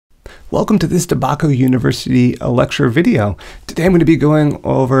Welcome to this Tobacco University lecture video. Today I'm going to be going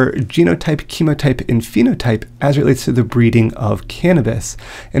over genotype, chemotype, and phenotype as it relates to the breeding of cannabis,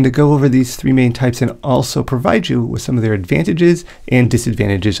 and to go over these three main types and also provide you with some of their advantages and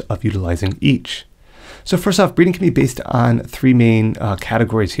disadvantages of utilizing each. So first off, breeding can be based on three main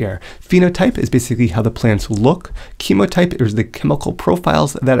categories here. Phenotype is basically how the plants look. Chemotype is the chemical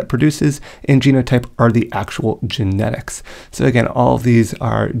profiles that it produces, and genotype are the actual genetics. So again, all of these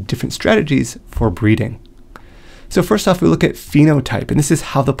are different strategies for breeding. So first off, we look at phenotype, and this is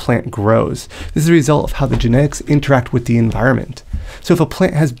how the plant grows. This is a result of how the genetics interact with the environment. So if a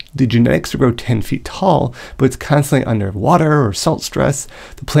plant has the genetics to grow 10 feet tall, but it's constantly under water or salt stress,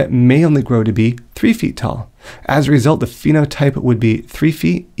 the plant may only grow to be 3 feet tall. As a result, the phenotype would be 3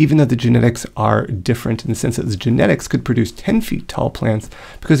 feet, even though the genetics are different in the sense that the genetics could produce 10 feet tall plants,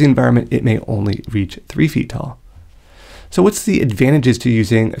 because the environment, it may only reach 3 feet tall. So what's the advantages to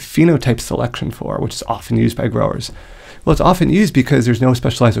using phenotype selection for, which is often used by growers? Well, it's often used because there's no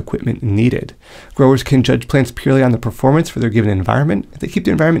specialized equipment needed. Growers can judge plants purely on the performance for their given environment. If they keep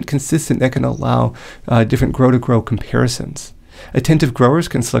the environment consistent, that can allow different grow-to-grow comparisons. Attentive growers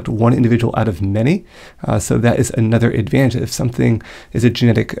can select one individual out of many, so that is another advantage. If something is a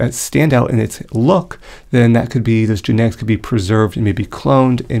genetic standout in its look, then that could be, those genetics could be preserved and maybe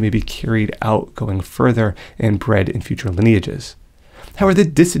cloned and maybe carried out going further and bred in future lineages. However, the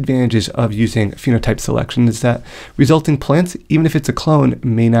disadvantages of using phenotype selection is that resulting plants, even if it's a clone,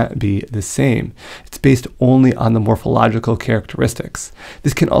 may not be the same. It's based only on the morphological characteristics.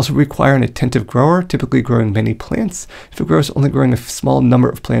 This can also require an attentive grower, typically growing many plants. If a grower is only growing a small number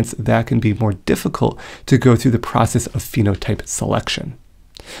of plants, that can be more difficult to go through the process of phenotype selection.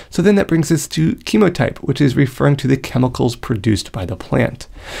 So then that brings us to chemotype, which is referring to the chemicals produced by the plant.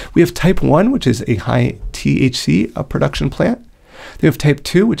 We have type 1, which is a high THC production plant. Then we have type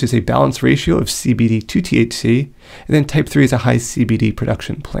 2, which is a balanced ratio of CBD to THC, and then type 3 is a high CBD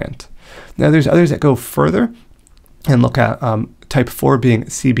production plant. Now there's others that go further and look at type 4 being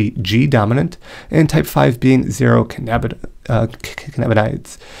CBG dominant, and type 5 being zero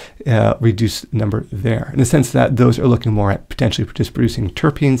cannabinoids, reduced number there, in the sense that those are looking more at potentially just producing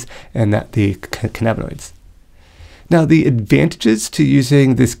terpenes and that the cannabinoids. Now the advantages to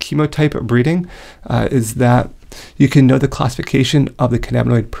using this chemotype breeding is that you can know the classification of the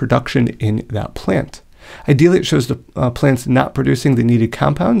cannabinoid production in that plant. Ideally, it shows the plants not producing the needed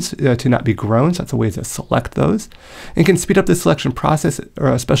compounds to not be grown, so that's a way to select those, and can speed up the selection process,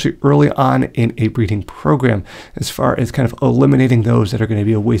 especially early on in a breeding program, as far as kind of eliminating those that are going to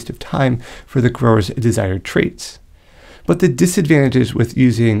be a waste of time for the grower's desired traits. But the disadvantages with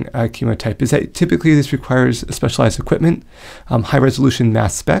using chemotype is that typically this requires specialized equipment. High-resolution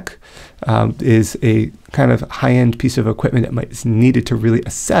mass spec is a kind of high-end piece of equipment that is needed to really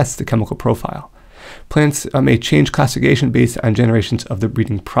assess the chemical profile. Plants may change classification based on generations of the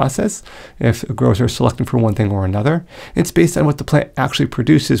breeding process if growers are selecting for one thing or another. It's based on what the plant actually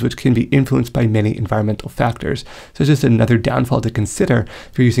produces, which can be influenced by many environmental factors. So it's just another downfall to consider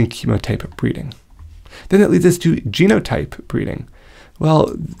if you're using chemotype breeding. Then that leads us to genotype breeding.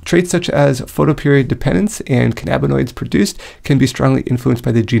 Well, traits such as photoperiod dependence and cannabinoids produced can be strongly influenced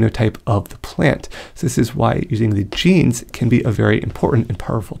by the genotype of the plant. So this is why using the genes can be a very important and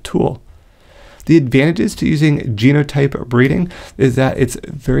powerful tool. The advantages to using genotype breeding is that it's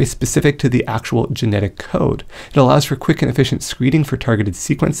very specific to the actual genetic code. It allows for quick and efficient screening for targeted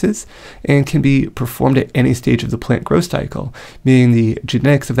sequences and can be performed at any stage of the plant growth cycle, meaning the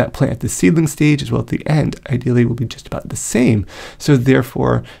genetics of that plant at the seedling stage as well at the end ideally will be just about the same. So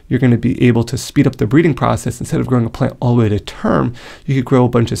therefore, you're going to be able to speed up the breeding process. Instead of growing a plant all the way to term, you could grow a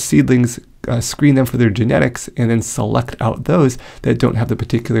bunch of seedlings, screen them for their genetics, and then select out those that don't have the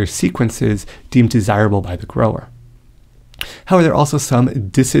particular sequences deemed desirable by the grower. However, there are also some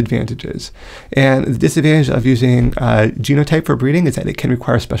disadvantages. And the disadvantage of using genotype for breeding is that it can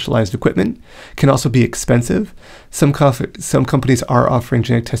require specialized equipment, can also be expensive. Some companies are offering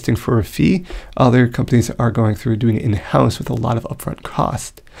genetic testing for a fee. Other companies are going through doing it in-house with a lot of upfront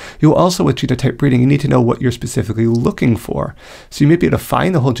cost. You'll also, with genotype breeding, you need to know what you're specifically looking for. So you may be able to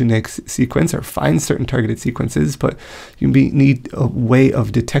find the whole genetic sequence or find certain targeted sequences, but you need a way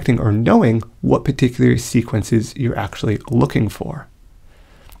of detecting or knowing what particular sequences you're actually looking for.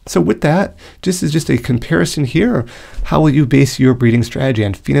 So with that, this is just a comparison here. How will you base your breeding strategy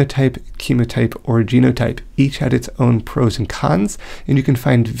on phenotype, chemotype, or genotype? Each had its own pros and cons, and you can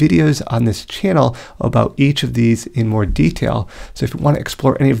find videos on this channel about each of these in more detail. So if you want to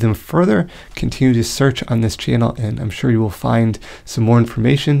explore any of them further, continue to search on this channel, and I'm sure you will find some more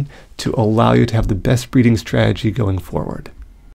information to allow you to have the best breeding strategy going forward.